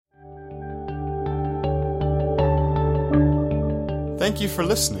Thank you for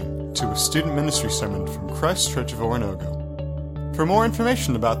listening to a student ministry sermon from Christ Church of Oronogo. For more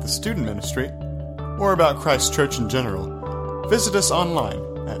information about the student ministry, or about Christ Church in general, visit us online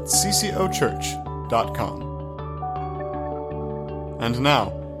at ccochurch.com. And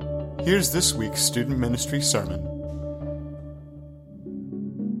now, here's this week's student ministry sermon.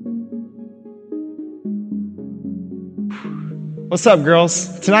 What's up,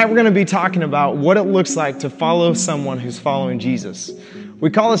 girls? Tonight we're going to be talking about what it looks like to follow someone who's following Jesus. We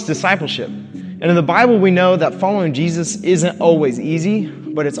call this discipleship. And in the Bible, we know that following Jesus isn't always easy,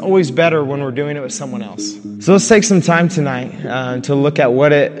 but it's always better when we're doing it with someone else. So let's take some time tonight to look at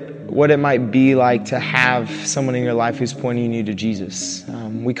what it might be like to have someone in your life who's pointing you to Jesus.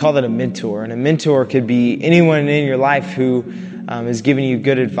 We call that a mentor. And a mentor could be anyone in your life who is giving you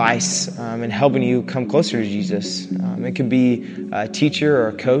good advice and helping you come closer to Jesus. It could be a teacher or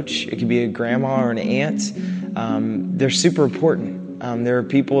a coach. It could be a grandma or an aunt. They're super important. There are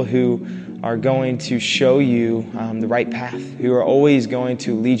people who are going to show you the right path, who are always going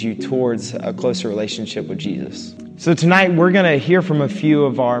to lead you towards a closer relationship with Jesus. So tonight we're going to hear from a few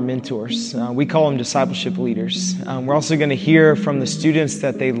of our mentors. We call them discipleship leaders. We're also going to hear from the students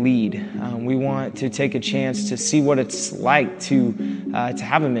that they lead. We want to take a chance to see what it's like to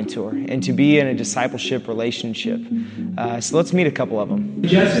have a mentor and to be in a discipleship relationship. So let's meet a couple of them.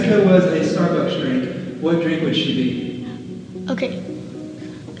 Jessica was a Starbucks drink. What drink would she be? Okay,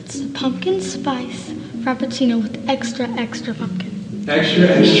 it's a pumpkin spice frappuccino with extra pumpkin. Extra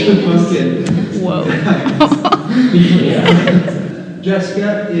pumpkin. Whoa. Yeah.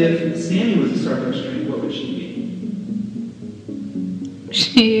 Jessica, if Sammy was a Starbucks drink, what would she be?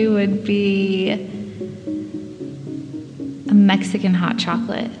 She would be a Mexican hot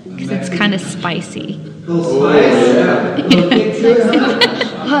chocolate because it's kind of spicy. A little spice? Yeah.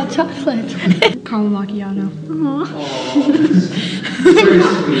 Hot chocolate. Caramel macchiato. Oh, very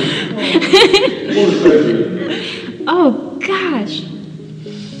sweet. Oh gosh,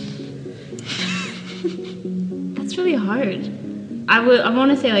 that's really hard. I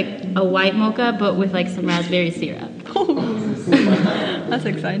want to say like a white mocha, but with like some raspberry syrup. That's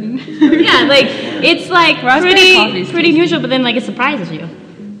exciting. Yeah, like it's like pretty neutral, but then like it surprises you.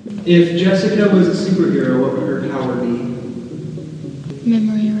 If Jessica was a superhero, what would her power be?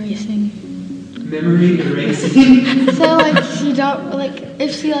 Memory erasing. Memory erasing? So like she don't like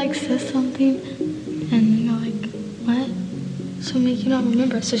if she like says something and you're like, what? So make you not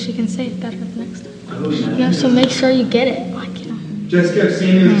remember so she can say it better the next time. Oh, yeah. You know, so make sure you get it. Like, you know. Jessica, if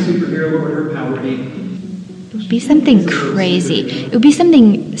Sammy was a superhero, what would her power be? It would be something crazy. It would be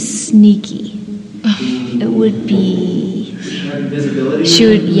something sneaky. It would be. She had invisibility?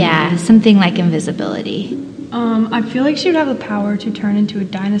 Something like invisibility. I feel like she would have the power to turn into a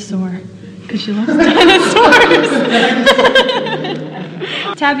dinosaur because she loves dinosaurs.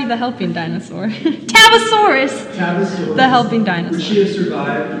 Tabby the helping dinosaur. Tabosaurus! Tabosaurus. The helping Would dinosaur. she have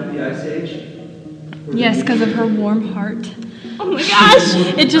survived the Ice Age? Yes, because of her warm heart. Oh my gosh!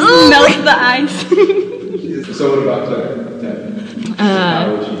 It just melts the ice. So what about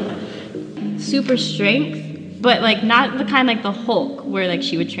Claire? Super strength, but like not the kind like the Hulk where like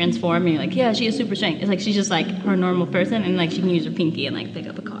she would transform and you're like, yeah, she has super strength. It's like she's just like her normal person and like she can use her pinky and like pick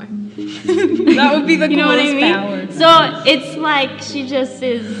up a car. That would be the You know what I coolest mean? power. So it's like she just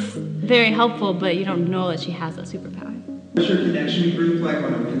is very helpful, but you don't know that she has that superpower. What's your connection group like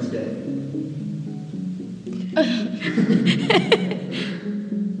on a Wednesday?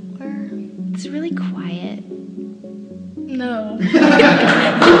 It's really quiet. No. The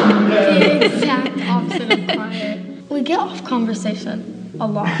exact opposite of quiet. We get off conversation a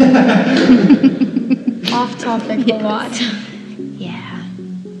lot. Off topic a lot. Yeah.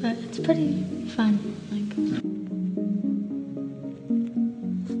 But it's pretty fun.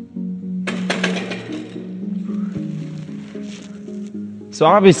 So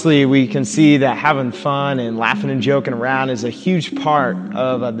obviously we can see that having fun and laughing and joking around is a huge part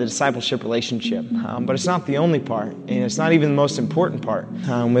of the discipleship relationship. But it's not the only part, and it's not even the most important part.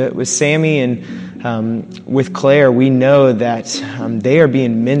 With Sammy and with Claire, we know that they are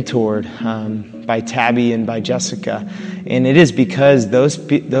being mentored by Tabby and by Jessica. And it is because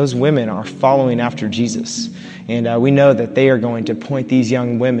those women are following after Jesus. And we know that they are going to point these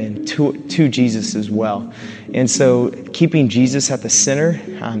young women to Jesus as well. And so keeping Jesus at the center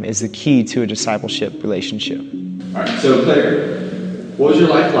is the key to a discipleship relationship. All right, so Claire, what was your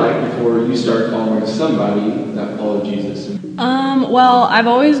life like before you started following somebody that followed Jesus? Well, I've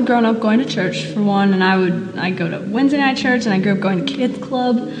always grown up going to church for one, and I go to Wednesday night church, and I grew up going to kids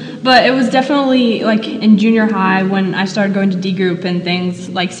club. But it was definitely like in junior high when I started going to D group and things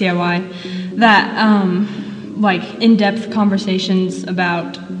like CIY that like in-depth conversations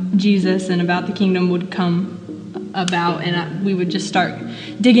about Jesus and about the kingdom would come about, and we would just start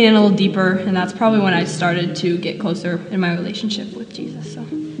digging in a little deeper, and that's probably when I started to get closer in my relationship with Jesus. So,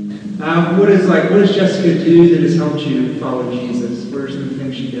 what does Jessica do that has helped you follow Jesus? What are some of the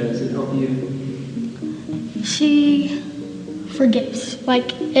things she does that help you? She forgives.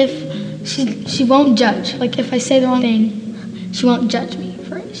 Like, if she won't judge. Like, if I say the wrong thing, she won't judge me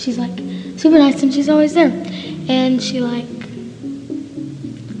for it. She's like super nice, and she's always there. And she like,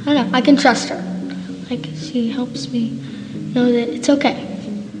 I don't know, I can trust her. Like, she helps me know that it's okay.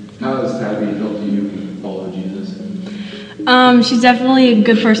 How has Tabby helped you follow Jesus? She's definitely a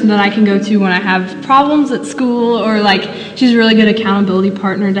good person that I can go to when I have problems at school, or like she's a really good accountability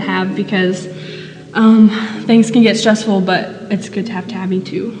partner to have, because things can get stressful, but it's good to have Tabby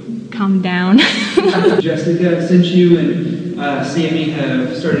to calm down. Jessica, since you and Sammy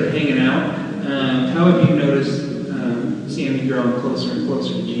have started hanging out, how have you noticed Sammy growing closer and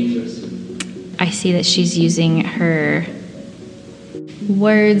closer to Jesus? I see that she's using her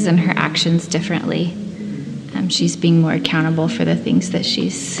words and her actions differently. She's being more accountable for the things that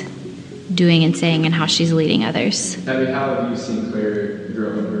she's doing and saying, and how she's leading others. Tabby, how have you seen Claire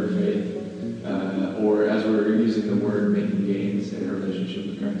grow in her faith, or as we're using the word, making gains in her relationship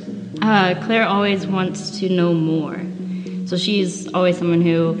with Christ? Claire always wants to know more. So she's always someone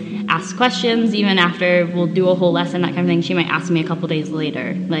who asks questions, even after we'll do a whole lesson, that kind of thing. She might ask me a couple days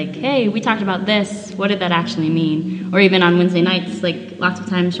later, like, hey, we talked about this. What did that actually mean? Or even on Wednesday nights, like lots of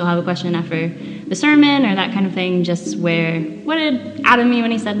times she'll have a question after the sermon or that kind of thing, just where, what did Adam mean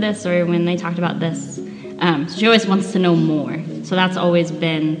when he said this, or when they talked about this? So she always wants to know more. So that's always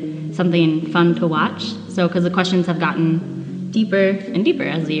been something fun to watch. So because the questions have gotten deeper and deeper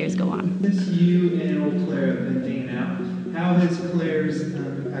as the years go on. Since you and old Claire have been hanging out, how has Claire's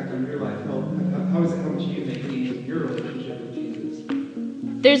impact on your life helped? How has it helped you make your relationship with Jesus?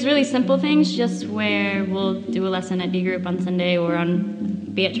 There's really simple things, just where we'll do a lesson at D group on Sunday or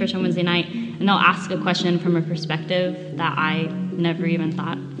be at church on Wednesday night, and they'll ask a question from a perspective that I never even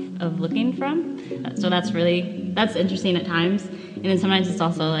thought of looking from. So that's interesting at times. And then sometimes it's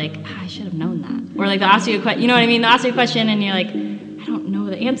also like, I should have known that. Or like they'll ask you a question, you know what I mean? They'll ask you a question and you're like, I don't know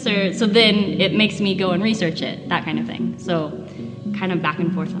the answer. So then it makes me go and research it, that kind of thing. So kind of back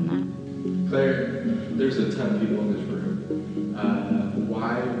and forth on that. Claire, there's a ton of people in this room.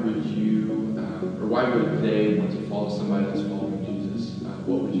 Why would they want to follow somebody that's following Jesus?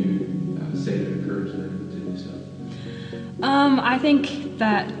 What would you say to encourage them to do so? I think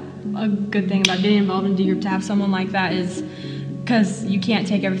that a good thing about getting involved in D group, to have someone like that, is because you can't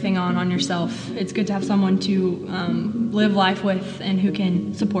take everything on yourself. It's good to have someone to live life with and who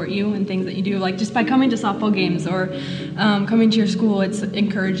can support you in things that you do. Like just by coming to softball games or coming to your school, it's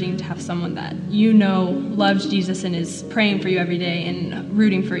encouraging to have someone that you know loves Jesus and is praying for you every day and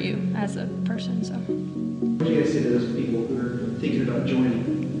rooting for you as a person. So, what do you guys say to those people who are thinking about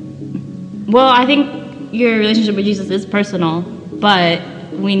joining? Well, I think your relationship with Jesus is personal, but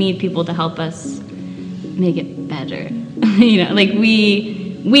we need people to help us make it better. Like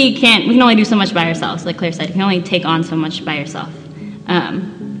we can only do so much by ourselves. Like Claire said, you can only take on so much by yourself.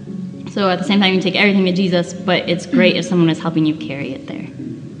 So at the same time, you take everything to Jesus, but it's great if someone is helping you carry it there.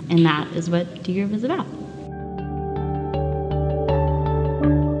 And that is what D Group is about.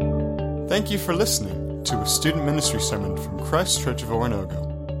 Thank you for listening to a student ministry sermon from Christ Church of Oronogo.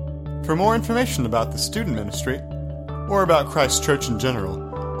 For more information about the student ministry, or about Christ Church in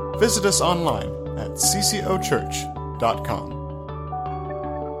general, visit us online at ccochurch.com.